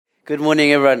Good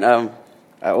morning, everyone.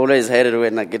 I always hate it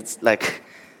when it's like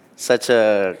such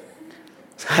a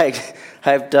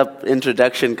hyped up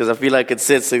introduction because I feel like it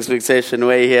sets expectation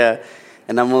way here,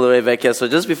 and I'm all the way back here. So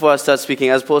just before I start speaking,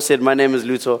 as Paul said, my name is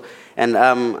Luto, and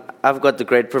I've got the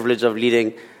great privilege of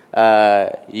leading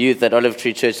youth at Olive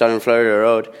Tree Church down in Florida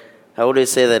Road. I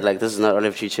always say that like this is not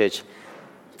Olive Tree Church,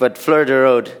 but Florida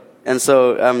Road, and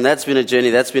so that's been a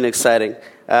journey. That's been exciting.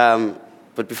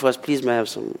 But before, please may I have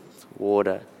some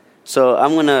water. So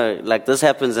I'm going to, this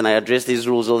happens and I address these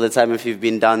rules all the time if you've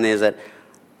been down there, is that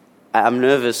I'm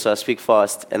nervous, so I speak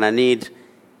fast. And I need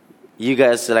you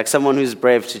guys, someone who's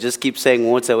brave, to just keep saying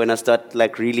water when I start,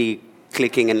 really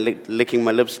clicking and licking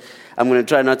my lips. I'm going to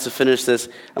try not to finish this.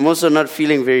 I'm also not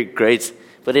feeling very great.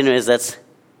 But anyways, that's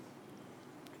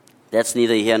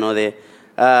neither here nor there.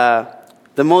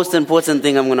 The most important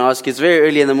thing I'm going to ask you, it's very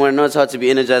early in the morning. I know it's hard to be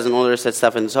energized and all the rest of that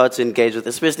stuff, and it's hard to engage with,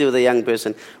 especially with a young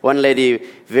person. One lady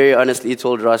very honestly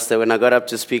told Ross that when I got up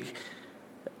to speak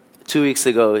 2 weeks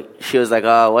ago, she was like,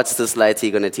 what's this lighty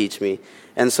going to teach me?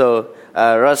 And so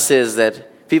Ross says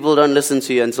that people don't listen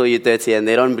to you until you're 30, and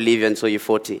they don't believe you until you're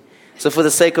 40. So for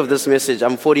the sake of this message,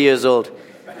 I'm 40 years old.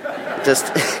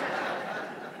 Just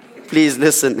please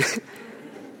listen.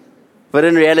 But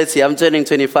in reality, I'm turning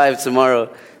 25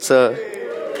 tomorrow, so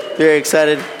very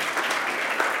excited.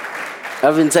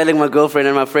 I've been telling my girlfriend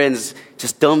and my friends,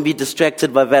 just don't be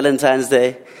distracted by Valentine's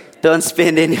Day. Don't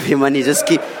spend any of your money. Just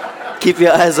keep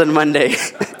your eyes on Monday.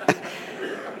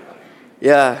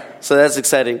 Yeah, so that's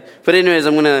exciting. But anyways,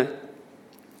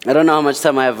 I don't know how much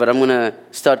time I have, but I'm going to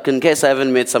start in case I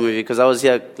haven't met some of you, because I was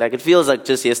here, it feels like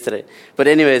just yesterday. But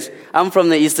anyways, I'm from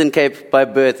the Eastern Cape by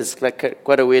birth. It's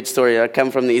quite a weird story. I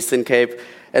come from the Eastern Cape,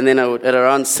 and then at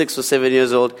around 6 or 7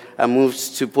 years old, I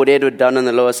moved to Port Edward down on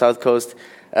the lower south coast.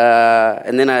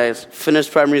 And then I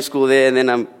finished primary school there, and then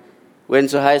I went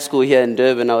to high school here in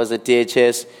Durban. I was at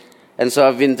DHS. And so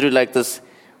I've been through this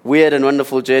weird and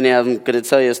wonderful journey. I'm going to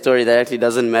tell you a story that actually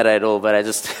doesn't matter at all, but I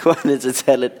just wanted to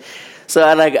tell it. So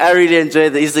I really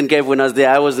enjoyed the Eastern Cape when I was there.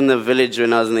 I was in the village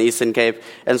when I was in the Eastern Cape.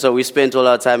 And so we spent all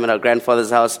our time at our grandfather's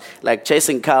house,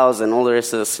 chasing cows and all the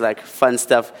rest of this, fun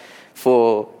stuff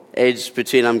for age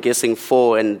between, I'm guessing,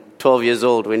 4 and 12 years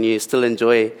old, when you still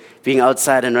enjoy being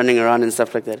outside and running around and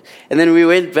stuff like that. And then we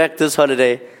went back this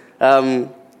holiday. So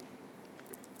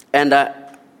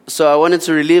I wanted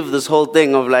to relive this whole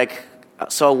thing of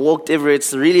so I walked everywhere.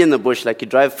 It's really in the bush. You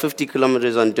drive 50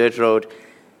 kilometers on dirt road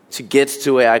to get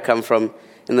to where I come from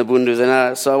in the Bundus.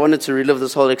 And so I wanted to relive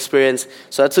this whole experience.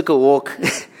 So I took a walk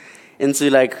into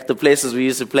the places we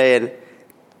used to play in.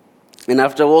 And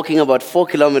after walking about 4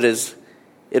 kilometers,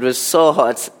 it was so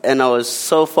hot and I was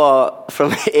so far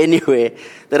from anywhere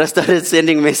that I started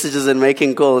sending messages and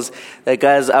making calls.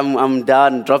 Guys, I'm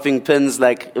down, dropping pins,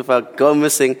 if I go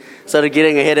missing, started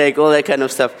getting a headache, all that kind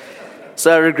of stuff.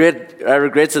 So I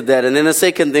regretted that. And then the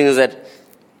second thing is that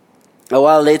a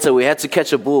while later, we had to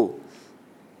catch a bull.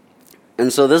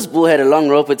 And so this bull had a long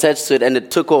rope attached to it, and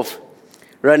it took off,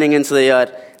 running into the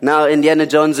yard. Now Indiana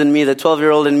Jones and me, the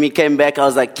 12-year-old in me, came back. I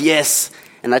was like, yes!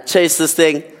 And I chased this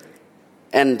thing,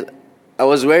 and I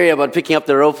was wary about picking up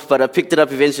the rope, but I picked it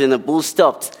up eventually, and the bull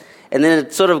stopped. And then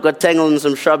it sort of got tangled in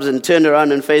some shrubs and turned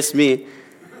around and faced me.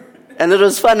 And it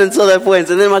was fun until that point.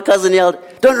 And then my cousin yelled,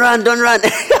 don't run, don't run!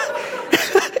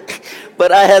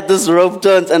 But I had this rope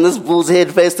turned, and this bull's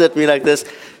head faced at me like this.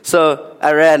 So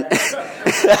I ran.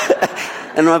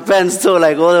 And my pants tore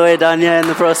all the way down here in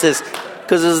the process.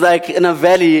 Because it was in a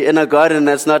valley, in a garden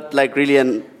that's not really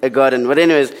a garden. But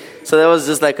anyways, so that was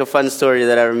just a fun story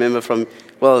that I remember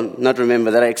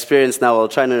that I experienced now while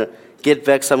trying to get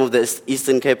back some of the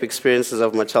Eastern Cape experiences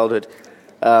of my childhood.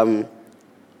 I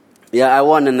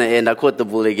won in the end. I caught the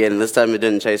bull again. This time it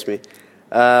didn't chase me.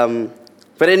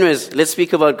 But anyways, let's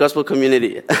speak about gospel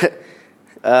community.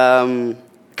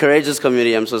 Courageous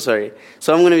community, I'm so sorry.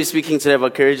 So I'm going to be speaking today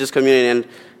about courageous community. And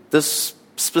this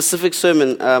specific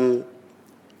sermon,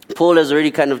 Paul has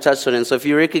already kind of touched on it. So if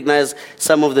you recognize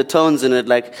some of the tones in it,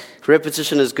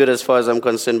 repetition is good as far as I'm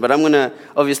concerned. But I'm going to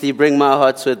obviously bring my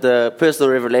heart with the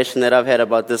personal revelation that I've had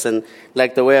about this and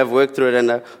the way I've worked through it.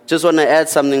 And I just want to add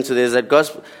something to this,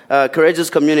 that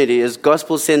courageous community is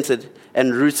gospel-centered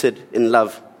and rooted in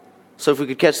love. So if we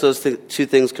could catch those two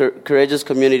things, courageous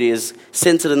community is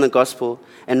centered in the gospel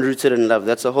and rooted in love.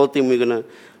 That's the whole thing we're going to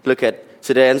look at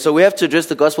today. And so we have to address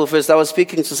the gospel first. I was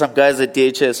speaking to some guys at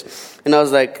DHS, and I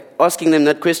was asking them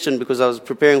that question because I was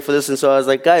preparing for this. And so I was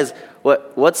like, guys,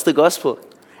 what's the gospel?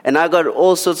 And I got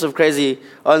all sorts of crazy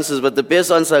answers, but the best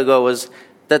answer I got was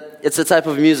that it's a type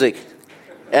of music.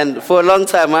 And for a long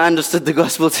time, I understood the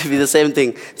gospel to be the same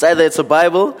thing. It's either it's a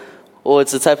Bible or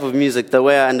it's a type of music, the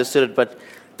way I understood it. But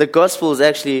the gospel is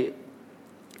actually,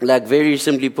 like, very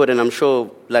simply put, and I'm sure,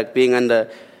 like, being under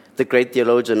the great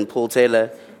theologian Paul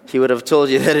Taylor, he would have told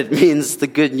you that it means the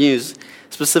good news,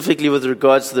 specifically with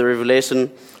regards to the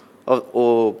revelation of,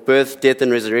 or birth, death,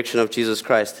 and resurrection of Jesus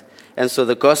Christ. And so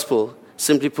the gospel,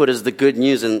 simply put, is the good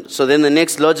news. And so then the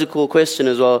next logical question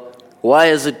is, well, why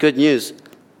is it good news?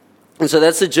 And so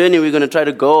that's the journey we're going to try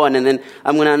to go on, and then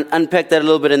I'm going to unpack that a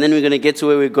little bit, and then we're going to get to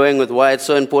where we're going with why it's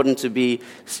so important to be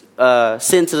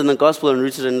centered in the gospel and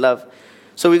rooted in love.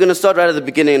 So we're going to start right at the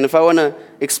beginning, and if I want to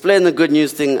explain the good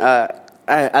news thing,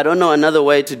 I don't know another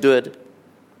way to do it.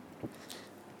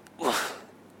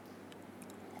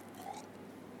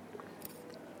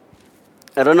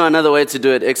 I don't know another way to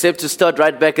do it except to start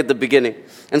right back at the beginning.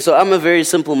 And so I'm a very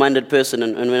simple-minded person,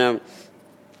 and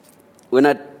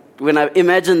when I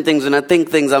imagine things, when I think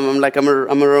things, I'm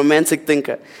a romantic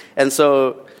thinker. And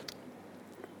so,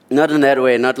 not in that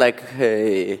way, not like,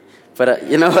 hey, but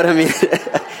you know what I mean?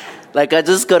 Like, I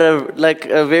just got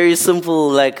a very simple,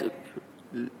 like,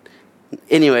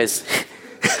 anyways.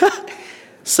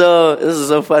 So, this is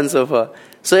so fun so far.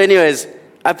 So anyways,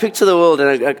 I picture the world,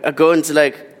 and I go into,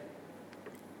 like,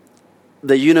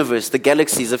 the universe, the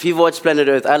galaxies. If you've watched Planet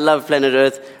Earth, I love Planet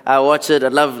Earth. I watch it. I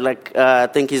love, like, I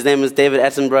think his name is David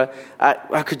Attenborough.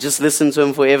 I could just listen to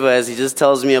him forever as he just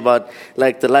tells me about,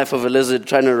 like, the life of a lizard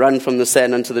trying to run from the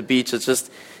sand onto the beach.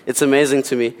 It's amazing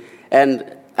to me.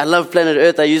 And I love Planet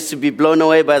Earth. I used to be blown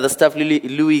away by the stuff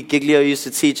Louis Giglio used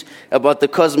to teach about the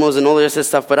cosmos and all the rest of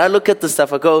stuff. But I look at the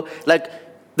stuff, I go, like,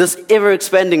 this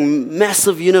ever-expanding,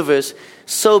 massive universe,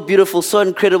 so beautiful, so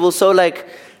incredible, so, like,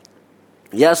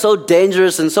 yeah, so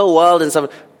dangerous and so wild and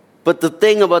stuff. But the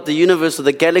thing about the universe or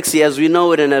the galaxy as we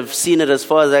know it and have seen it as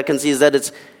far as I can see is that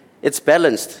it's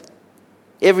balanced.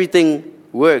 Everything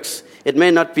works. It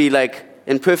may not be, like,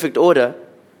 in perfect order,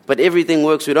 but everything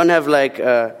works. We don't have, like,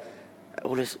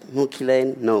 what is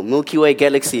Milky Way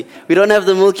galaxy. We don't have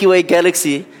the Milky Way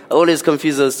galaxy. I always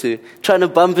confuse those two. Trying to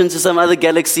bump into some other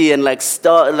galaxy and, like,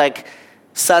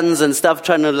 suns and stuff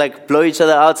trying to, like, blow each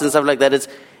other out and stuff like that.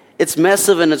 It's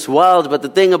massive and it's wild, but the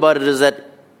thing about it is that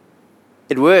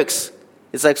it works.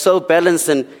 It's, like, so balanced,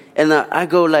 and I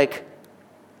go, like,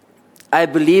 I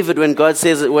believe it when God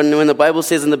says it, when the Bible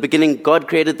says in the beginning, God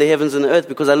created the heavens and the earth,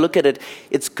 because I look at it,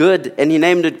 it's good, and He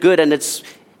named it good, and it's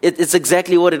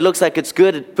exactly what it looks like. It's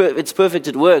good, it's perfect,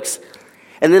 it works.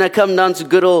 And then I come down to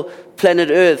good old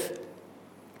planet Earth,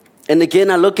 and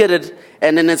again I look at it,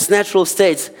 and in its natural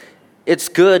state, it's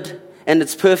good, and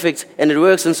it's perfect, and it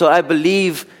works, and so I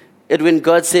believe it when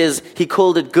God says He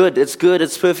called it good, it's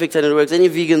perfect, and it works. Any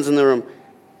vegans in the room?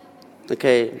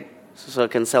 Okay, so I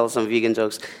can sell some vegan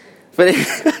jokes. But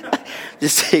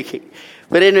just taking.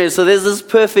 But anyway, so there's this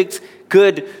perfect,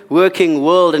 good, working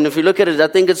world, and if you look at it, I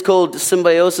think it's called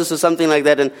symbiosis or something like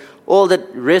that, and all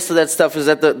that rest of that stuff is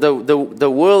that the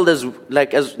world is,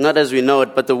 like, as not as we know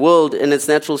it, but the world in its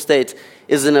natural state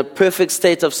is in a perfect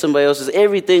state of symbiosis.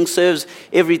 Everything serves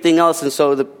everything else, and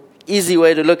so the easy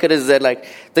way to look at it is that, like,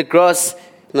 the grass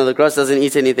doesn't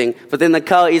eat anything, but then the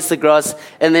cow eats the grass,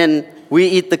 and then we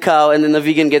eat the cow, and then the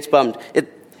vegan gets bummed.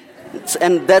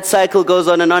 And that cycle goes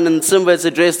on, and Simba is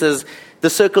addressed as the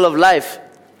circle of life,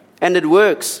 and it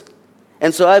works.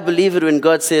 And so I believe it when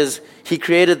God says He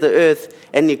created the earth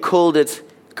and He called it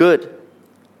good.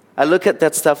 I look at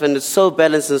that stuff and it's so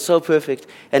balanced and so perfect,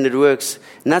 and it works.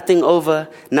 Nothing over,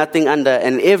 nothing under,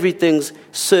 and everything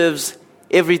serves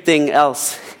everything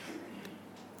else.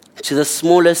 To the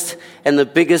smallest and the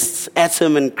biggest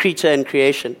atom and creature in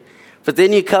creation. But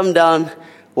then you come down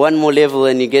one more level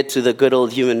and you get to the good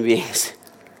old human beings.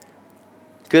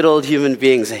 Good old human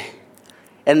beings, eh?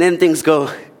 And then things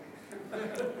go.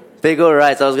 They go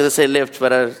right. I was going to say left,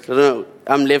 but I don't know.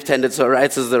 I'm left-handed, so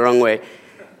right is the wrong way.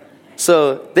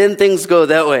 So then things go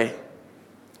that way.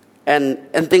 And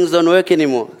things don't work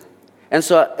anymore. And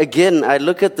so again, I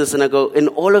look at this and I go, in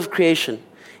all of creation,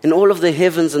 in all of the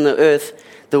heavens and the earth,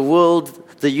 the world,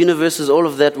 the universes, all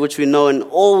of that which we know, and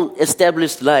all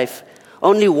established life,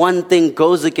 only one thing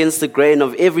goes against the grain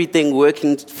of everything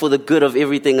working for the good of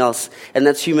everything else, and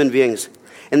that's human beings.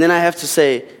 And then I have to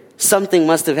say, something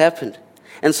must have happened.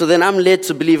 And so then I'm led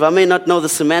to believe, I may not know the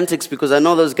semantics because I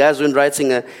know those guys weren't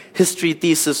writing a history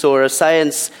thesis or a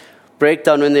science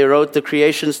breakdown when they wrote the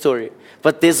creation story.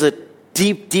 But there's a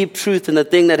deep, deep truth in the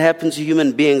thing that happened to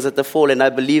human beings at the fall, and I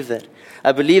believe that.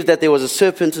 I believe that there was a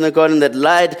serpent in the garden that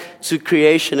lied to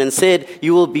creation and said,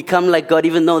 you will become like God,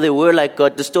 even though they were like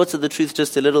God, distorted the truth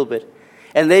just a little bit.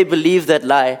 And they believed that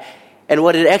lie. And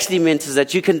what it actually meant is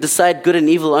that you can decide good and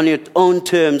evil on your own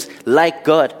terms like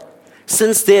God.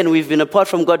 Since then, we've been apart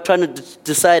from God, trying to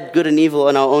decide good and evil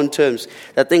on our own terms.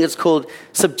 I think it's called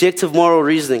subjective moral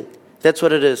reasoning. That's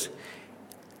what it is.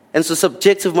 And so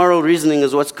subjective moral reasoning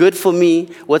is what's good for me,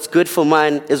 what's good for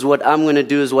mine, is what I'm going to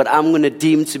do, is what I'm going to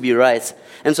deem to be right.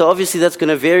 And so obviously that's going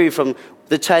to vary from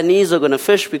the Chinese are going to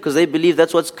fish because they believe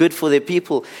that's what's good for their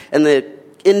people. And the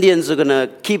Indians are going to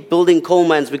keep building coal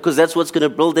mines because that's what's going to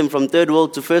build them from third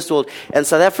world to first world. And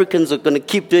South Africans are going to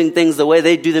keep doing things the way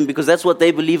they do them because that's what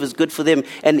they believe is good for them.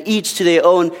 And each to their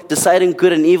own, deciding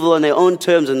good and evil on their own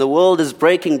terms. And the world is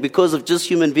breaking because of just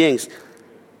human beings.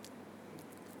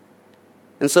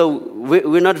 And so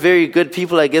we're not very good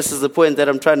people, I guess, is the point that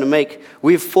I'm trying to make.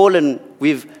 We've fallen,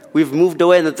 we've moved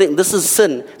away. And this is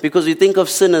sin, because we think of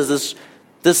sin as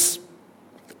this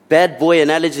bad boy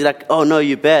analogy, like, oh no,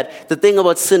 you're bad. The thing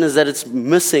about sin is that it's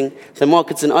missing the mark.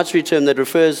 It's an archery term that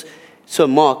refers to a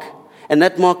mark. And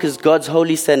that mark is God's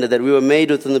holy standard that we were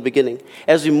made with in the beginning.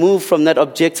 As we move from that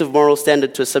objective moral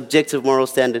standard to a subjective moral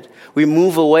standard, we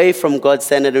move away from God's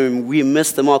standard and we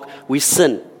miss the mark. We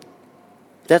sin.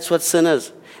 That's what sin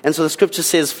is. And so the scripture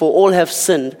says, for all have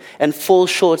sinned and fall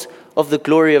short of the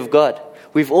glory of God.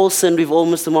 We've all sinned, we've all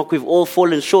missed the mark, we've all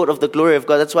fallen short of the glory of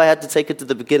God. That's why I had to take it to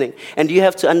the beginning. And you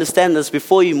have to understand this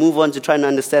before you move on to trying to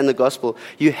understand the gospel.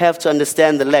 You have to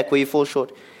understand the lack where you fall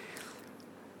short.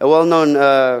 A well-known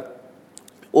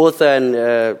author and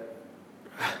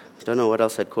I don't know what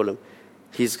else I'd call him.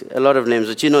 He's a lot of names,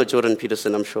 but you know Jordan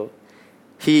Peterson, I'm sure.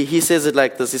 He says it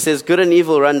like this. He says, good and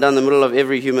evil run down the middle of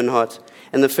every human heart.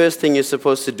 And the first thing you're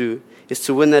supposed to do is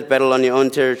to win that battle on your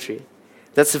own territory.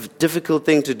 That's a difficult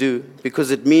thing to do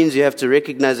because it means you have to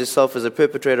recognize yourself as a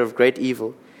perpetrator of great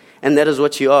evil. And that is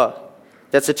what you are.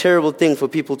 That's a terrible thing for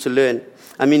people to learn.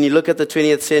 I mean, you look at the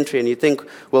 20th century and you think,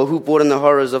 well, who brought in the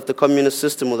horrors of the communist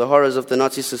system or the horrors of the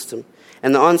Nazi system?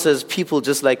 And the answer is people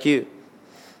just like you.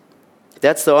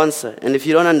 That's the answer. And if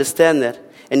you don't understand that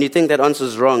and you think that answer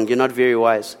is wrong, you're not very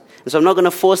wise. And so I'm not going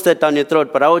to force that down your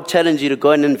throat, but I would challenge you to go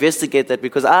and investigate that,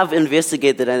 because I've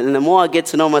investigated it, and the more I get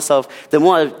to know myself, the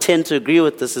more I tend to agree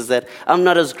with this, is that I'm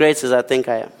not as great as I think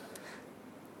I am.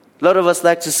 A lot of us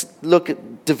like to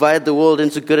divide the world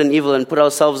into good and evil and put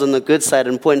ourselves on the good side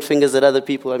and point fingers at other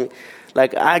people. I mean,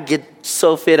 like, I get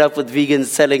so fed up with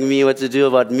vegans telling me what to do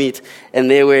about meat, and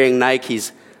they're wearing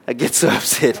Nikes. I get so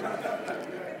upset.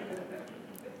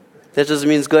 That just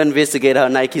means go investigate how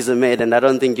Nikes are made, and I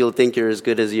don't think you'll think you're as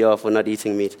good as you are for not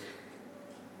eating meat.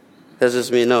 That's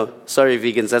just me. No, sorry,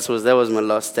 vegans. That was my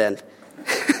last stand.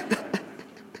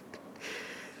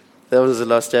 That was the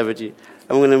last stab at you.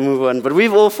 I'm going to move on. But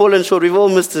we've all fallen short. We've all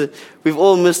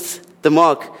missed the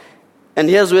mark. And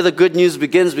here's where the good news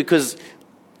begins, because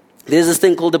there's this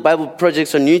thing called the Bible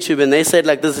Projects on YouTube, and they said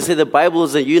like this. They say the Bible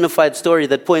is a unified story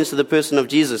that points to the person of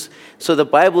Jesus. So the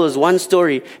Bible is one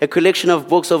story, a collection of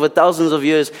books over thousands of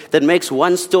years that makes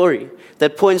one story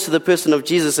that points to the person of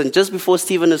Jesus. And just before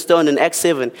Stephen is stoned in Acts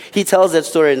 7, he tells that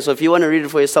story. And so if you want to read it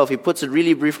for yourself, he puts it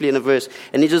really briefly in a verse,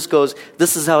 and he just goes,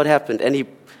 this is how it happened. And he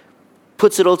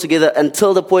puts it all together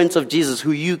until the point of Jesus,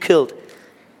 who you killed.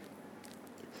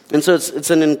 And so it's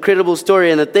an incredible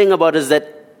story. And the thing about it is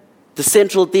that the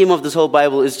central theme of this whole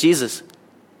Bible is Jesus.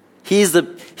 He's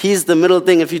the middle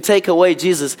thing. If you take away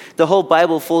Jesus, the whole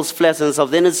Bible falls flat on itself.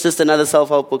 Then it's just another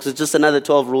self-help book. It's just another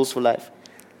 12 rules for life.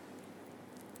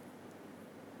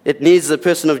 It needs the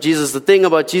person of Jesus. The thing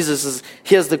about Jesus is,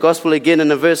 here's the gospel again in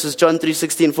the verses, John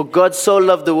 3:16. For God so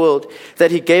loved the world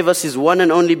that he gave us his one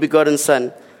and only begotten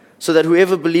Son, so that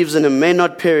whoever believes in him may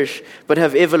not perish, but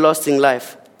have everlasting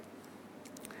life.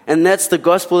 And that's the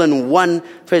gospel in one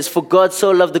phrase. For God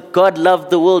so loved God loved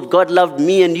the world. God loved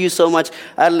me and you so much.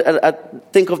 I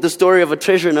think of the story of a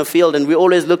treasure in a field, and we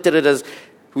always looked at it as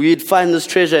we'd find this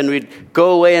treasure and we'd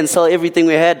go away and sell everything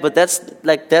we had. But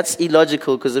that's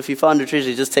illogical, because if you found a treasure,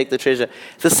 you just take the treasure.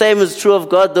 The same is true of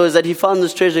God, though, is that he found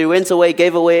this treasure. He went away,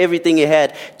 gave away everything he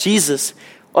had. Jesus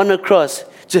on a cross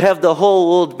to have the whole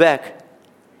world back,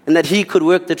 and that he could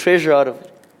work the treasure out of it.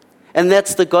 And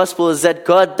that's the gospel, is that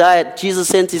God died.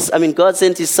 God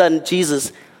sent his son,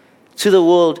 Jesus, to the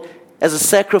world as a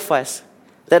sacrifice,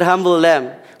 that humble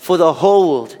lamb, for the whole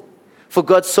world. For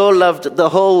God so loved the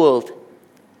whole world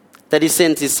that he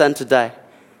sent his son to die.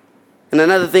 And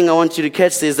another thing I want you to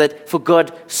catch there is that for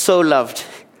God so loved,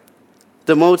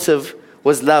 the motive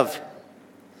was love.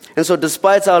 And so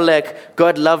despite our lack,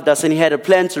 God loved us, and he had a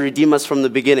plan to redeem us from the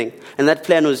beginning. And that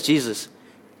plan was Jesus.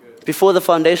 Before the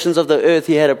foundations of the earth,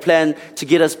 he had a plan to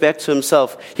get us back to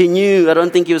himself. He knew, I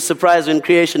don't think he was surprised when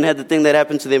creation had the thing that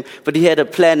happened to them, but he had a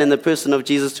plan in the person of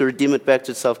Jesus to redeem it back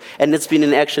to itself. And it's been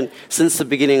in action since the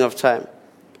beginning of time.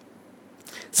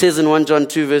 It says in 1 John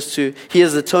 2 verse 2, He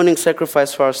is the atoning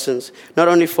sacrifice for our sins, not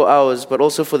only for ours, but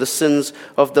also for the sins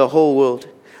of the whole world.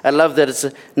 I love that it's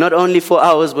not only for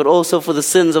ours, but also for the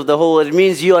sins of the whole world. It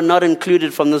means you are not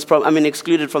excluded from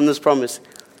this promise.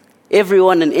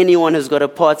 Everyone and anyone has got a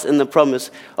part in the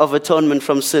promise of atonement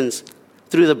from sins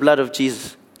through the blood of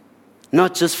Jesus.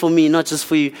 Not just for me, not just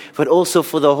for you, but also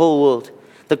for the whole world.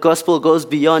 The gospel goes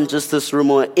beyond just this room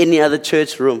or any other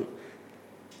church room.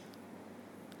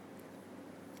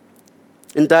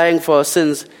 In dying for our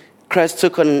sins, Christ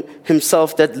took on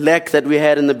himself that lack that we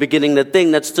had in the beginning, the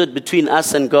thing that stood between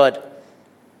us and God.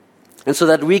 And so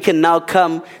that we can now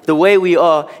come the way we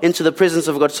are into the presence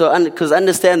of God. So, because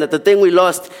understand that the thing we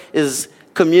lost is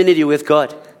community with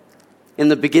God in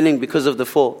the beginning because of the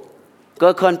fall.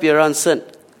 God can't be around sin.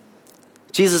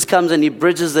 Jesus comes and he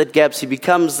bridges that gap. He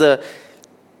becomes the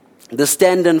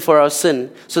stand-in for our sin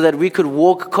so that we could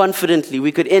walk confidently.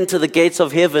 We could enter the gates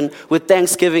of heaven with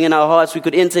thanksgiving in our hearts. We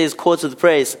could enter his courts with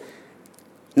praise.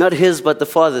 Not his, but the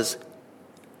Father's.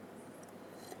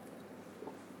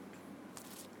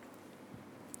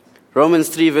 Romans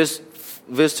 3 verse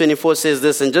 24 says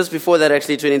this, and just before that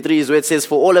actually 23 is where it says,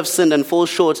 for all have sinned and fall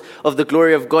short of the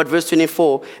glory of God. Verse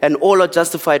 24, and all are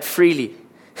justified freely.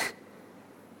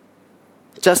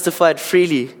 Justified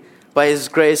freely by his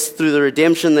grace through the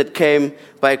redemption that came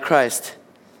by Christ.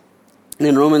 And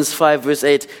in Romans 5 verse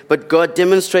 8, but God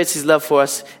demonstrates his love for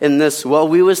us in this: while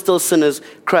we were still sinners,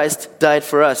 Christ died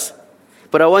for us.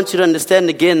 But I want you to understand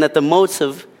again that the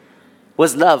motive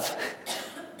was love.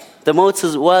 The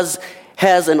motive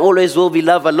has, and always will be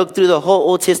love. I look through the whole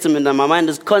Old Testament and my mind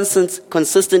is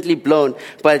consistently blown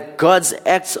by God's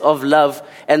acts of love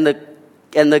and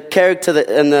the character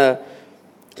and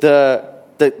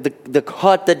the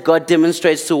heart that God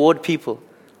demonstrates toward people.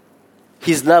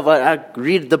 His love. I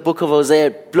read the book of Hosea,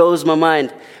 it blows my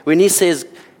mind. When he says,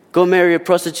 go marry a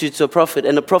prostitute to a prophet,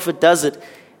 and the prophet does it,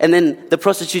 and then the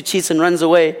prostitute cheats and runs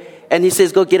away, and he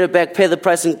says, go get her back, pay the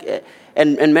price,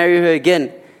 and marry her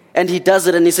again. And he does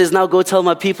it, and he says, now go tell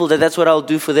my people that that's what I'll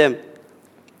do for them.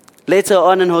 Later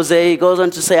on in Hosea, he goes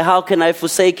on to say, how can I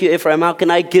forsake you, Ephraim? How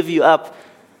can I give you up?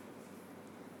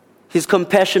 His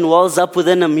compassion wells up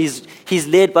within him. He's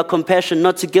led by compassion,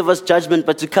 not to give us judgment,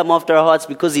 but to come after our hearts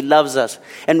because he loves us.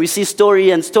 And we see story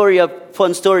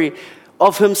upon story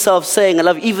of himself saying, I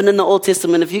love, even in the Old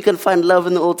Testament. If you can find love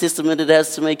in the Old Testament, it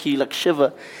has to make you like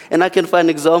shiver. And I can find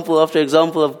example after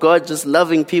example of God just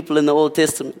loving people in the Old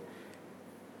Testament.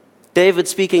 David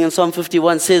speaking in Psalm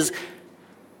 51 says,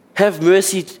 have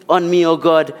mercy on me, O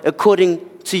God, according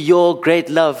to your great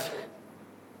love.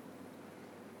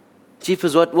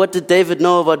 Jeepers, what did David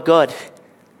know about God?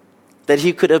 That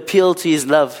he could appeal to his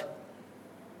love.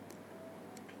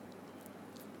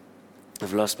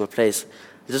 I've lost my place.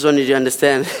 I just wanted you to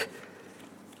understand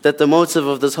that the motive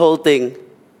of this whole thing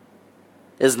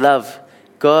is love.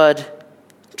 God,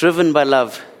 driven by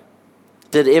love,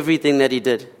 did everything that he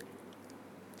did.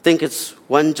 I think it's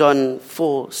 1 John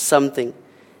 4 something.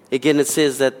 Again, it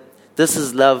says that this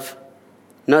is love,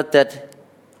 not that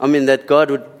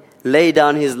God would lay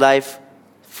down his life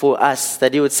for us,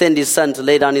 that he would send his son to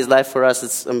lay down his life for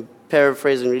us. I'm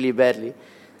paraphrasing really badly.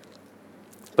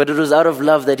 But it was out of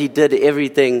love that he did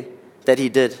everything that he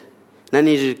did. And I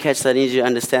need you to catch that. I need you to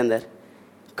understand that.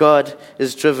 God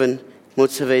is driven,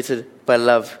 motivated by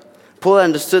love. Paul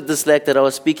understood this lack that I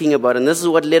was speaking about, and this is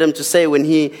what led him to say when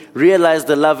he realized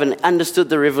the love and understood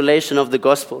the revelation of the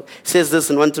gospel. He says this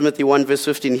in 1 Timothy 1 verse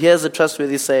 15. Here's a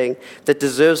trustworthy saying that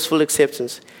deserves full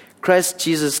acceptance. Christ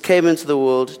Jesus came into the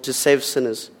world to save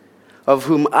sinners, of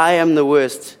whom I am the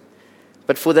worst.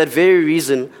 But for that very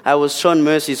reason, I was shown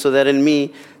mercy so that in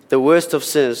me, the worst of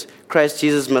sinners, Christ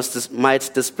Jesus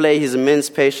might display his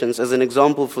immense patience as an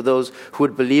example for those who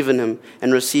would believe in him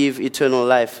and receive eternal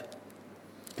life.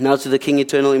 Now to the King,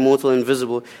 eternal, immortal,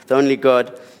 invisible, the only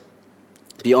God,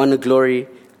 be honor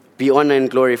and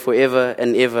glory forever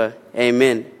and ever.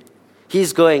 Amen.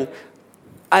 He's going,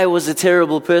 I was a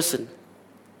terrible person.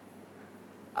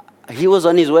 He was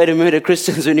on his way to murder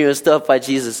Christians when he was stopped by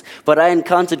Jesus. But I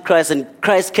encountered Christ, and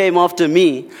Christ came after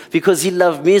me because he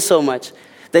loved me so much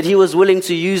that he was willing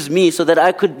to use me so that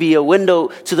I could be a window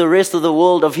to the rest of the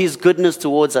world of his goodness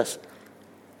towards us.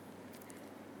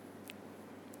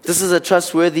 This is a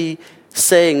trustworthy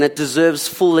saying that deserves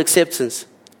full acceptance.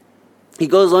 He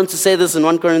goes on to say this in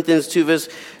 1 Corinthians 2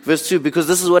 verse 2, because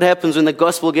this is what happens when the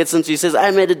gospel gets into you. He says,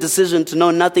 I made a decision to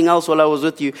know nothing else while I was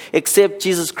with you except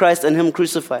Jesus Christ and him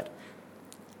crucified.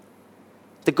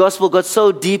 The gospel got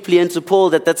so deeply into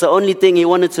Paul that that's the only thing he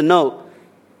wanted to know.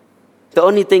 The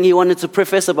only thing he wanted to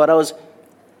profess about. I was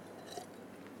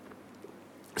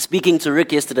speaking to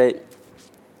Rick yesterday,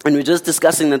 And we're just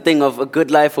discussing the thing of a good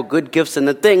life or good gifts. And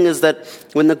the thing is that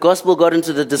when the gospel got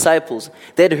into the disciples,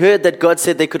 they'd heard that God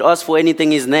said they could ask for anything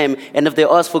in His name. And if they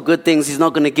ask for good things, He's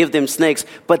not going to give them snakes.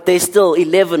 But they still,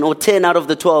 11 or 10 out of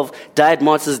the 12 died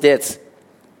martyrs' deaths.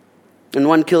 And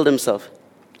one killed himself.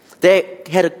 They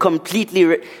had a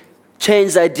completely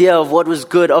changed idea of what was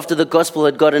good after the gospel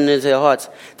had gotten into their hearts.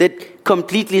 They'd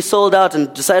completely sold out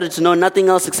and decided to know nothing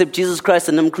else except Jesus Christ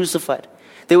and Him crucified.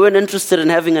 They weren't interested in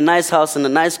having a nice house and a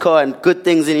nice car and good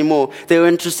things anymore. They were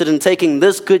interested in taking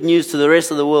this good news to the rest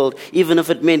of the world, even if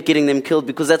it meant getting them killed,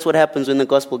 because that's what happens when the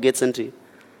gospel gets into you.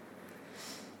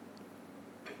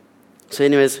 So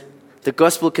anyways, the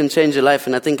gospel can change your life,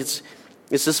 and I think it's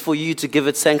just for you to give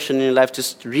it sanction in your life,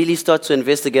 just really start to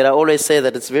investigate. I always say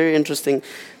that it's very interesting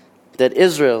that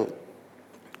Israel,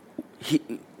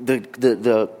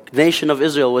 the nation of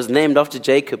Israel was named after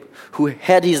Jacob, who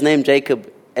had his name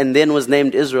Jacob, and then was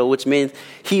named Israel, which means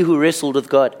he who wrestled with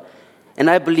God. And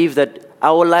I believe that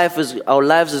our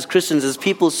lives as Christians, as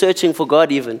people searching for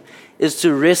God even, is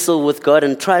to wrestle with God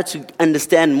and try to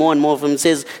understand more and more of Him. It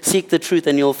says, seek the truth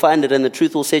and you'll find it, and the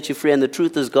truth will set you free, and the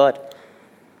truth is God.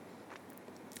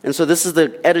 And so this is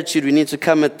the attitude we need to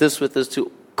come at this with, is to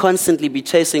constantly be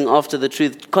chasing after the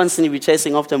truth, constantly be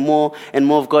chasing after more and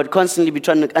more of God, constantly be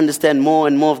trying to understand more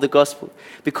and more of the gospel.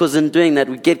 Because in doing that,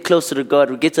 we get closer to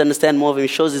God, we get to understand more of Him, He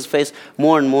shows His face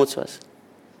more and more to us.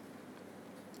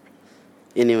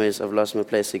 Anyways, I've lost my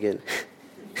place again.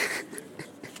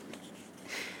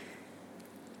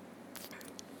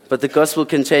 But the gospel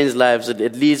can change lives,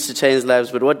 it leads to change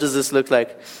lives, but what does this look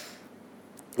like?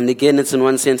 And again, it's in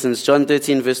one sentence, John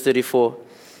 13, verse 34.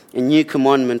 A new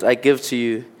commandment I give to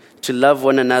you, to love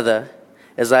one another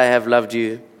as I have loved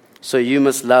you. So you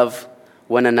must love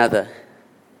one another.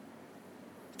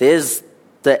 There's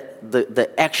the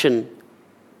action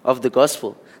of the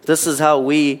gospel. This is how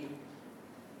we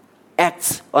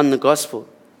act on the gospel.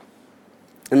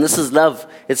 And this is love.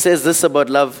 It says this about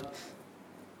love.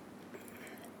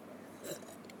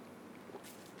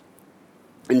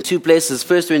 In two places.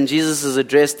 First, when Jesus is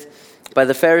addressed by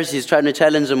the Pharisees trying to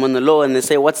challenge Him on the law, and they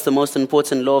say, what's the most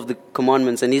important law of the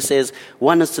commandments? And He says,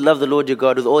 one is to love the Lord your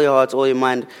God with all your heart, all your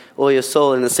mind, all your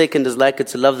soul. And the second is like it,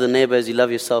 to love the neighbor as you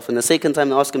love yourself. And the second time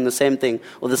they ask Him the same thing,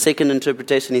 or the second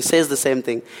interpretation, He says the same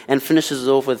thing and finishes it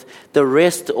off with, the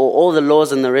rest, or all the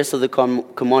laws and the rest of the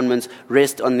commandments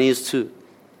rest on these two.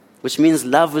 Which means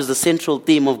love is the central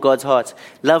theme of God's heart.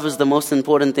 Love is the most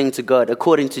important thing to God,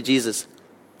 according to Jesus.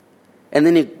 And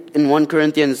then in 1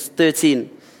 Corinthians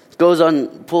 13, goes on,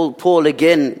 Paul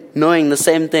again, knowing the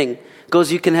same thing,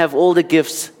 goes, you can have all the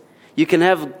gifts. You can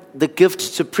have the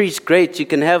gift to preach, great. You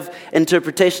can have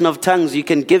interpretation of tongues. You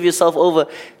can give yourself over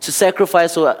to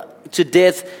sacrifice or to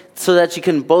death so that you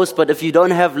can boast. But if you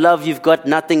don't have love, you've got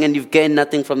nothing and you've gained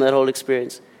nothing from that whole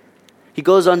experience. He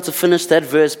goes on to finish that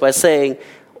verse by saying,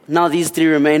 now these three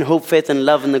remain, hope, faith, and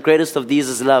love, and the greatest of these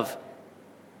is love.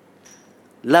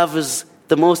 Love is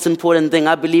the most important thing.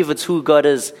 I believe it's who God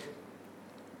is.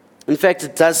 In fact,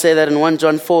 it does say that in 1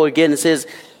 John 4 again. It says,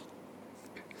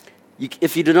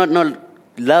 if you do not know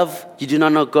love, you do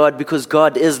not know God, because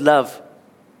God is love.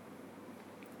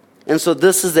 And so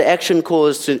this is the action call,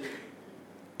 is to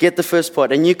get the first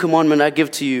part. A new commandment I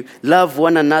give to you, love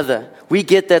one another. We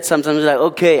get that sometimes. We're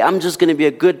like, okay, I'm just going to be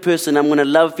a good person. I'm going to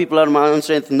love people out of my own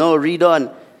strength. No, read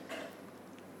on.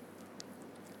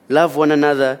 Love one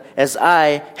another as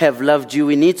I have loved you.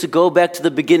 We need to go back to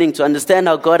the beginning to understand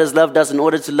how God has loved us in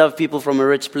order to love people from a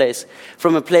rich place,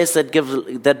 from a place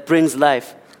that brings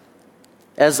life.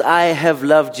 As I have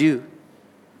loved you.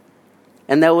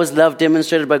 And that was love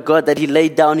demonstrated by God, that He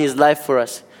laid down His life for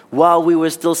us while we were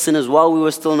still sinners, while we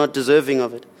were still not deserving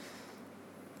of it.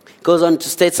 Goes on to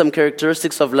state some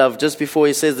characteristics of love just before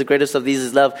he says the greatest of these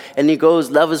is love. And he goes,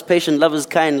 love is patient, love is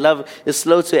kind, love is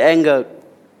slow to anger,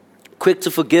 quick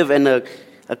to forgive, and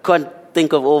I can't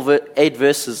think of all 8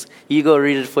 verses. You go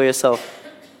read it for yourself.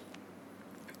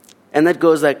 And that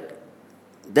goes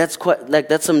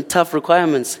that's some tough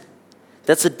requirements.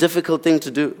 That's a difficult thing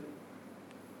to do.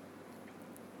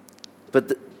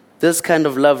 But this kind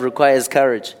of love requires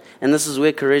courage. And this is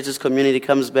where Courageous Community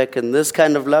comes back. And this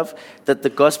kind of love that the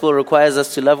gospel requires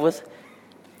us to love with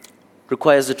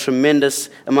requires a tremendous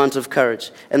amount of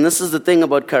courage. And this is the thing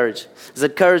about courage, is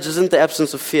that courage isn't the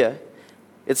absence of fear.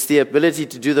 It's the ability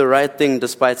to do the right thing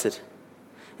despite it.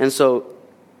 And so,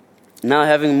 now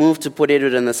having moved to Port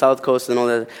Edward and the South Coast and all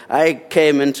that, I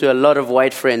came into a lot of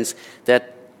white friends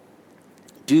that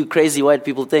do crazy white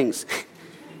people things.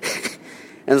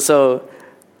 And so,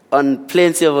 on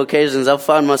plenty of occasions, I've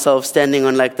found myself standing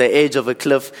on like the edge of a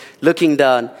cliff, looking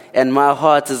down, and my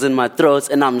heart is in my throat,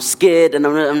 and I'm scared, and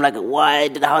I'm like,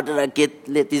 how did I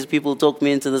let these people talk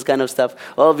me into this kind of stuff?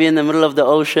 Or I'll be in the middle of the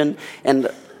ocean, and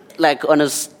like on a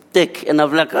stick, and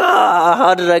I'm like,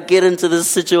 how did I get into this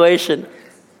situation?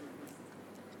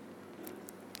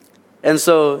 And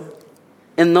so,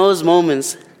 in those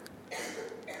moments,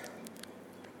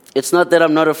 it's not that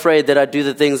I'm not afraid that I do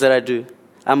the things that I do.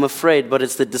 I'm afraid, but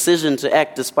it's the decision to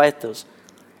act despite those.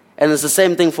 And it's the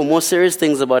same thing for more serious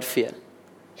things about fear.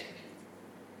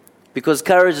 Because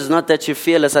courage is not that you're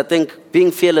fearless. I think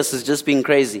being fearless is just being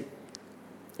crazy,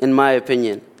 in my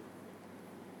opinion.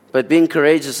 But being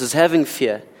courageous is having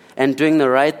fear and doing the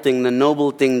right thing, the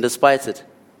noble thing despite it.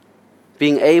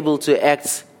 Being able to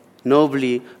act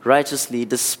nobly, righteously,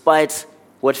 despite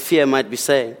what fear might be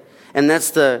saying. And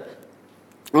that's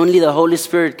only the Holy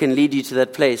Spirit can lead you to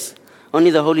that place. Only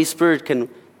the Holy Spirit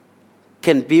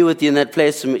can be with you in that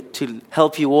place to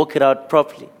help you walk it out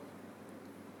properly.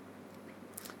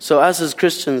 So us as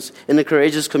Christians in a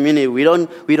courageous community, we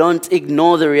don't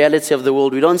ignore the reality of the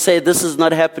world. We don't say this is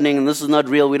not happening and this is not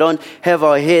real. We don't have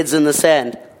our heads in the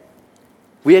sand.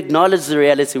 We acknowledge the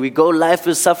reality. We go, life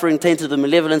is suffering, tainted with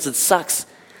malevolence. It sucks.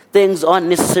 Things aren't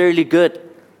necessarily good.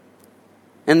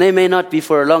 And they may not be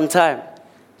for a long time.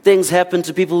 Things happen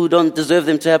to people who don't deserve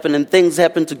them to happen, and things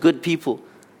happen to good people.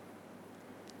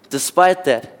 Despite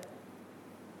that,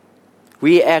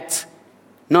 we act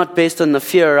not based on the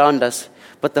fear around us,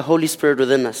 but the Holy Spirit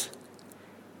within us.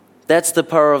 That's the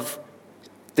power of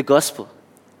the gospel.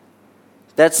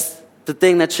 That's the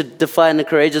thing that should define a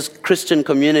courageous Christian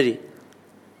community.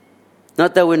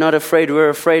 Not that we're not afraid, we're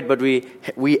afraid, but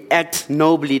we act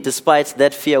nobly despite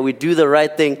that fear. We do the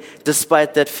right thing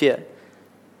despite that fear.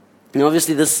 And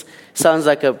obviously this sounds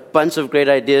like a bunch of great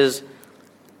ideas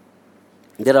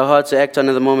that are hard to act on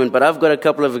at the moment, but I've got a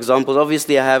couple of examples.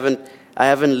 Obviously I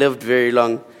haven't lived very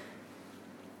long.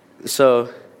 So,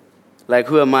 like,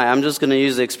 who am I? I'm just going to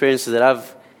use the experiences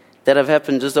that have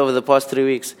happened just over the past 3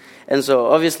 weeks. And so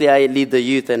obviously I lead the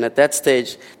youth, and at that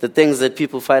stage, the things that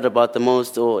people fight about the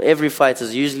most, or every fight,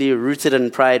 is usually rooted in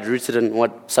pride, rooted in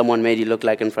what someone made you look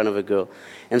like in front of a girl.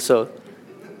 And so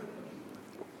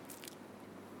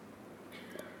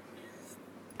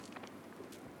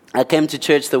I came to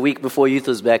church the week before youth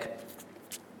was back.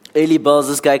 Early bells,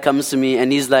 this guy comes to me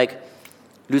and he's like,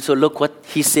 Luther, look what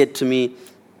he said to me.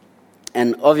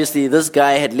 And obviously this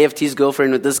guy had left his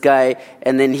girlfriend with this guy,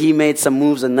 and then he made some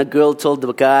moves and the girl told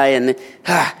the guy, and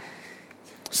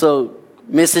so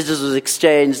messages was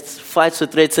exchanged, fights were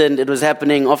threatened, it was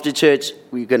happening after church.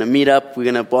 We're going to meet up, we're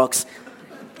going to box.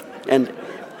 And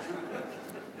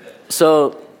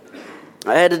so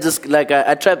I had to just,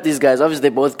 I trapped these guys. Obviously,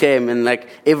 they both came, and,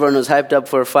 everyone was hyped up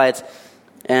for a fight.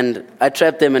 And I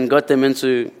trapped them and got them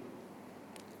into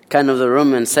kind of the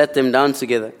room and sat them down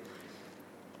together.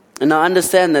 And I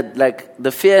understand that,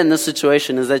 the fear in this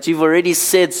situation is that you've already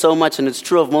said so much, and it's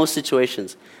true of most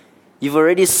situations. You've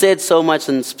already said so much,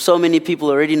 and so many people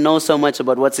already know so much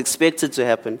about what's expected to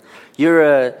happen. You're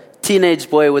a teenage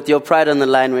boy with your pride on the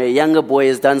line, where a younger boy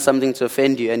has done something to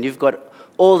offend you, and you've got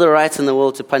all the rights in the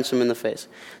world to punch him in the face.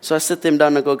 So I sit them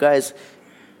down and go, guys,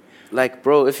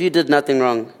 bro, if you did nothing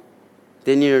wrong,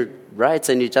 then you're right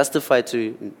and you're justified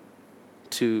to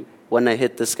want to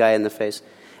hit this guy in the face.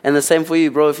 And the same for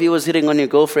you, bro. If he was hitting on your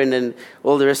girlfriend and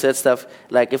all the rest of that stuff,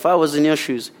 if I was in your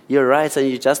shoes, you're right and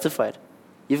you're justified.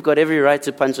 You've got every right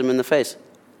to punch him in the face.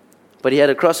 But he had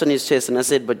a cross on his chest, and I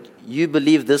said, but you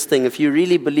believe this thing. If you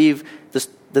really believe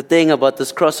the thing about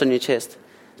this cross on your chest,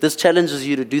 this challenges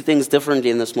you to do things differently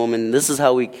in this moment. And this is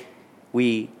how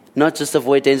we not just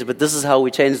avoid danger, but this is how we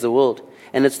change the world.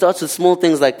 And it starts with small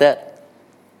things like that.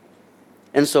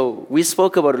 And so we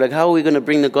spoke about it, how are we going to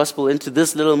bring the gospel into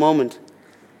this little moment?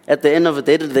 At the end of it,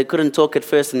 they couldn't talk at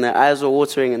first, and their eyes were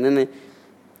watering, and then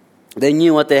they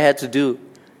knew what they had to do.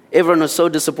 Everyone was so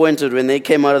disappointed when they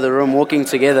came out of the room walking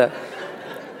together,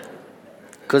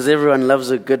 because everyone loves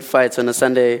a good fight on a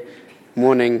Sunday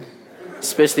morning,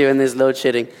 especially when there's load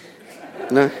shedding.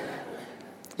 No?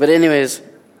 But anyways,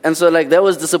 and so that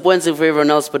was disappointing for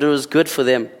everyone else, but it was good for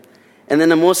them. And then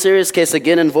a more serious case,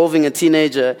 again involving a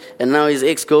teenager, and now his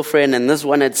ex-girlfriend, and this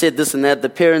one had said this and that. The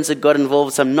parents had got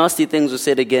involved, some nasty things were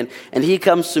said again. And he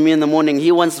comes to me in the morning,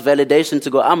 he wants validation to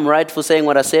go, I'm right for saying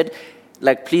what I said.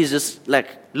 Please just,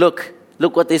 look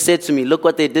what they said to me, look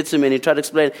what they did to me. And he tried to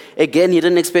explain. Again, he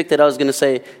didn't expect that I was going to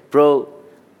say, bro,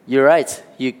 you're right,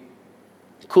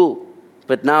 cool.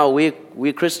 But now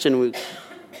we're Christian,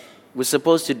 we're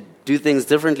supposed to do things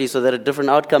differently so that a different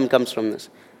outcome comes from this.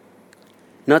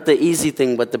 Not the easy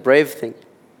thing, but the brave thing.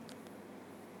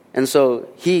 And so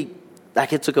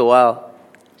it took a while.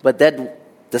 But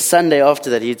the Sunday after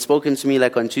that, he'd spoken to me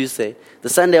like on Tuesday. The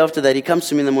Sunday after that, he comes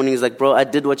to me in the morning, he's like, bro, I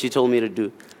did what you told me to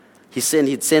do. He'd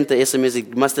sent the SMS, he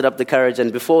mustered up the courage,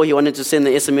 and before he wanted to send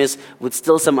the SMS with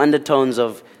still some undertones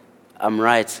of, I'm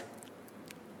right,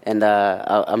 and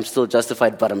I'm still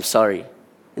justified, but I'm sorry.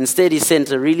 Instead, he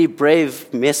sent a really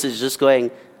brave message just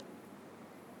going,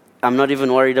 I'm not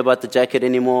even worried about the jacket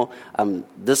anymore.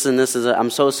 This and this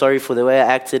I'm so sorry for the way I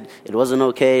acted. It wasn't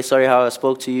okay. Sorry how I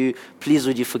spoke to you. Please,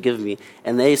 would you forgive me?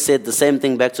 And they said the same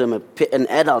thing back to him. An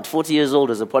adult, 40 years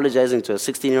old, is apologizing to a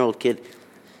 16-year-old kid.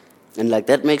 And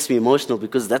that makes me emotional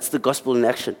because that's the gospel in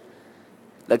action.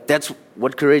 That's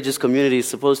what Courageous Community is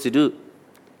supposed to do.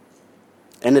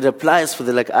 And it applies for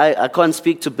I can't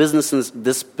speak to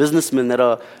businessmen that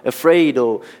are afraid,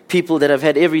 or people that have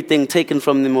had everything taken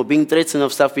from them, or being threatened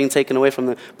of stuff being taken away from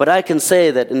them. But I can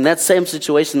say that in that same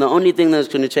situation, the only thing that's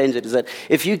going to change it is that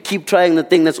if you keep trying the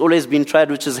thing that's always been tried,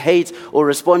 which is hate or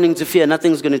responding to fear,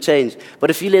 nothing's going to change.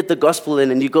 But if you let the gospel in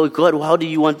and you go, God, how do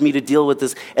you want me to deal with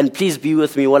this? And please be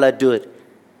with me while I do it.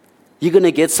 You're going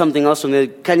to get something else from there.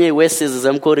 Kanye West says, as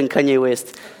I'm quoting Kanye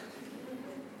West,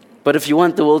 but if you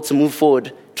want the world to move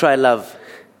forward, try love.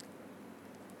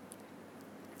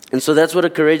 And so that's what a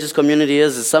courageous community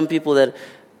is. It's some people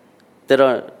that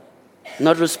are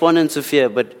not responding to fear,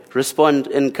 but respond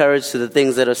in courage to the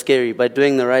things that are scary by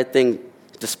doing the right thing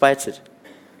despite it.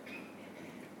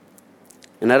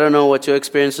 And I don't know what your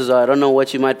experiences are. I don't know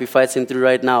what you might be fighting through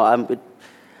right now.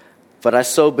 But I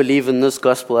so believe in this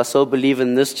gospel. I so believe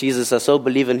in this Jesus. I so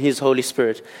believe in His Holy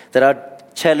Spirit that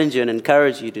I challenge you and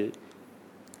encourage you to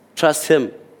trust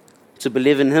Him, to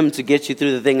believe in Him to get you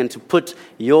through the thing, and to put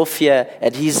your fear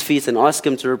at His feet and ask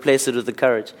Him to replace it with the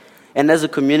courage. And as a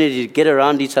community, to get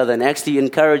around each other and actually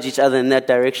encourage each other in that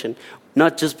direction.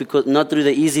 Not through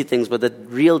the easy things, but the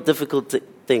real difficult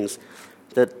things.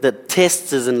 The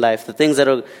tests in life, the things that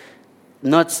are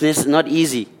not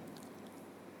easy.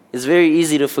 It's very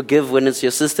easy to forgive when it's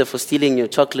your sister for stealing your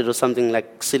chocolate or something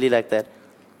silly like that.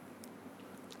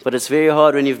 But it's very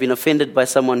hard when you've been offended by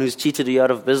someone who's cheated you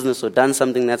out of business or done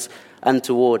something that's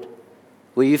untoward,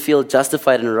 where you feel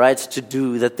justified and right to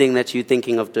do the thing that you're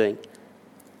thinking of doing.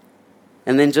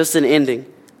 And then just an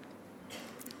ending.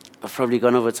 I've probably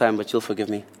gone over time, but you'll forgive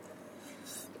me.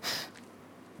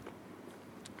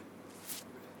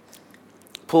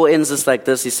 Paul ends this like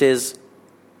this. He says,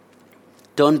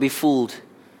 don't be fooled,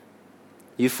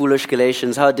 you foolish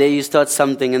Galatians. How dare you start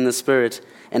something in the Spirit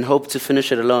and hope to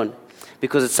finish it alone?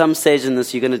 Because at some stage in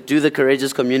this, you're going to do the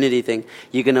courageous community thing.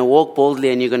 You're going to walk boldly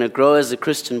and you're going to grow as a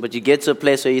Christian, but you get to a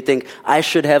place where you think, I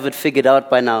should have it figured out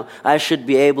by now. I should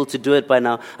be able to do it by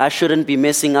now. I shouldn't be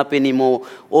messing up anymore.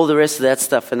 All the rest of that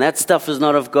stuff. And that stuff is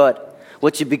not of God.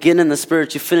 What you begin in the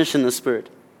Spirit, you finish in the Spirit.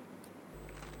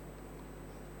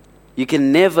 You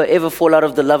can never, ever fall out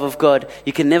of the love of God.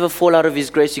 You can never fall out of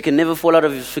His grace. You can never fall out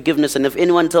of His forgiveness. And if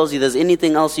anyone tells you there's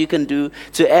anything else you can do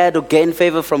to add or gain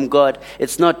favor from God,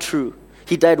 it's not true.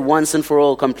 He died once and for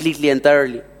all, completely and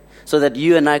thoroughly, so that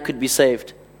you and I could be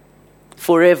saved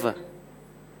forever.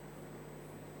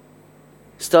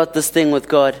 Start this thing with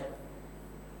God,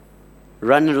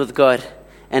 run it with God,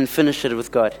 and finish it with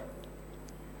God.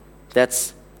 I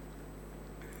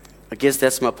guess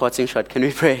that's my parting shot. Can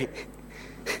we pray?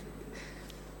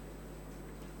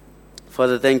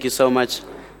 Father, thank you so much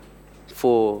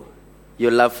for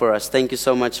your love for us. Thank you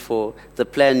so much for the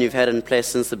plan you've had in place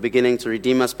since the beginning to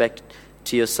redeem us back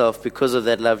to yourself because of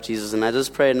that love, Jesus. And I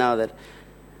just pray now that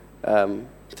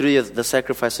through the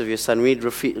sacrifice of your Son, we'd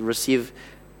receive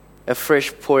a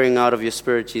fresh pouring out of your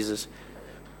Spirit, Jesus,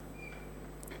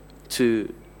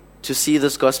 to see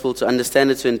this gospel, to understand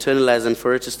it, to internalize, and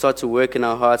for it to start to work in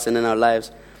our hearts and in our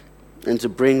lives, and to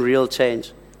bring real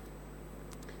change.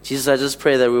 Jesus, I just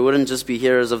pray that we wouldn't just be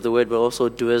hearers of the word, but also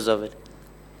doers of it.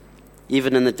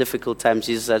 Even in the difficult times,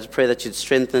 Jesus, I just pray that you'd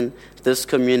strengthen this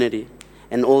community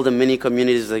and all the many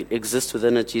communities that exist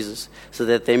within it, Jesus, so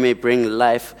that they may bring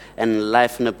life and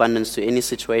life in abundance to any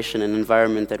situation and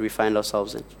environment that we find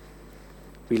ourselves in.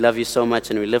 We love you so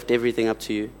much, and we lift everything up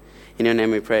to you. In your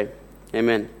name we pray.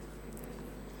 Amen.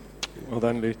 Well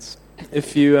done, Lutz.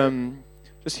 If you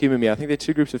just humor me, I think there are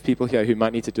two groups of people here who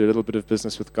might need to do a little bit of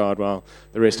business with God while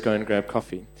the rest go and grab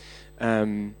coffee.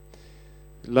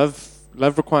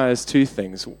 Love requires two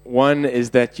things. One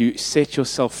is that you set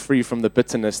yourself free from the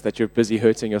bitterness that you're busy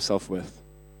hurting yourself with.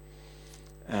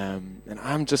 And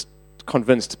I'm just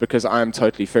convinced, because I'm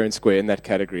totally fair and square in that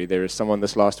category. There is someone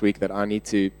this last week that I need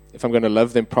to, if I'm going to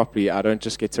love them properly, I don't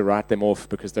just get to write them off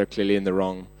because they're clearly in the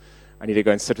wrong. I need to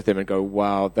go and sit with them and go,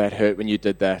 wow, that hurt when you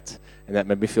did that. And that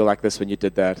made me feel like this when you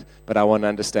did that. But I want to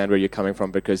understand where you're coming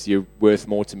from because you're worth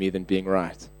more to me than being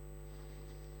right.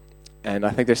 And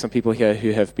I think there's some people here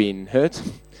who have been hurt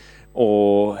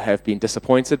or have been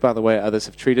disappointed by the way others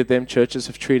have treated them, churches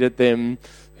have treated them,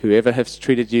 whoever has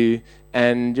treated you.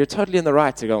 And you're totally in the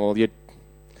right to go, well,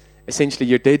 essentially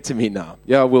you're dead to me now.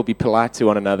 Yeah, we'll be polite to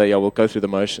one another. Yeah, we'll go through the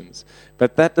motions.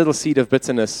 But that little seed of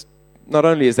bitterness, not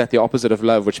only is that the opposite of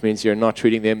love, which means you're not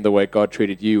treating them the way God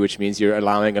treated you, which means you're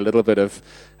allowing a little bit of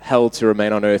hell to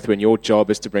remain on earth when your job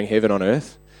is to bring heaven on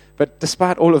earth. But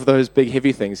despite all of those big,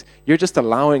 heavy things, you're just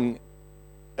allowing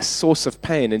a source of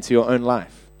pain into your own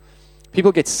life.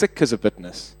 People get sick because of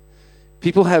bitterness.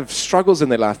 People have struggles in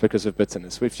their life because of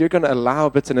bitterness. If you're going to allow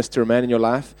bitterness to remain in your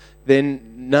life,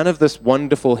 then none of this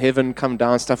wonderful heaven come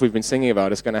down stuff we've been singing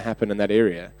about is going to happen in that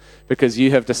area. Because you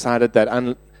have decided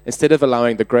that instead of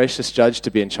allowing the gracious judge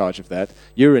to be in charge of that,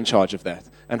 you're in charge of that.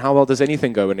 And how well does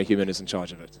anything go when a human is in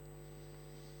charge of it?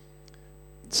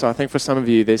 So I think for some of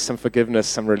you, there's some forgiveness,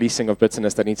 some releasing of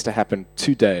bitterness that needs to happen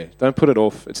today. Don't put it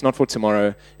off. It's not for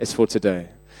tomorrow. It's for today.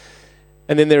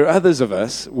 And then there are others of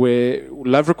us where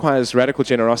love requires radical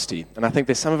generosity. And I think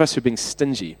there's some of us who are being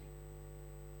stingy.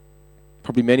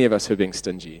 Probably many of us who are being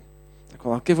stingy. Like,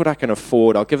 well, I'll give what I can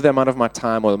afford. I'll give the amount of my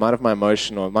time or the amount of my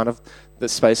emotion or the amount of the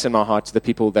space in my heart to the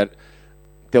people that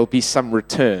there'll be some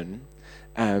return.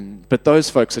 But those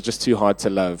folks are just too hard to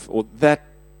love. Or that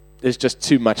is just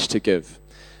too much to give.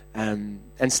 And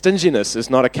stinginess is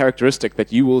not a characteristic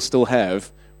that you will still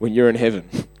have when you're in heaven.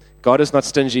 God is not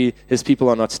stingy. His people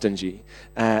are not stingy.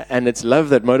 And it's love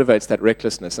that motivates that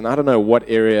recklessness. And I don't know what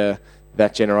area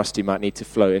that generosity might need to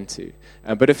flow into.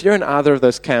 But if you're in either of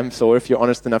those camps, or if you're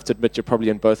honest enough to admit you're probably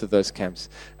in both of those camps,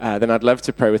 then I'd love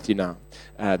to pray with you now.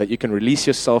 That you can release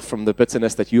yourself from the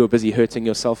bitterness that you are busy hurting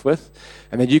yourself with.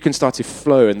 And then you can start to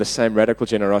flow in the same radical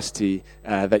generosity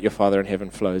that your Father in heaven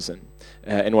flows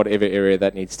in whatever area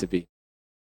that needs to be.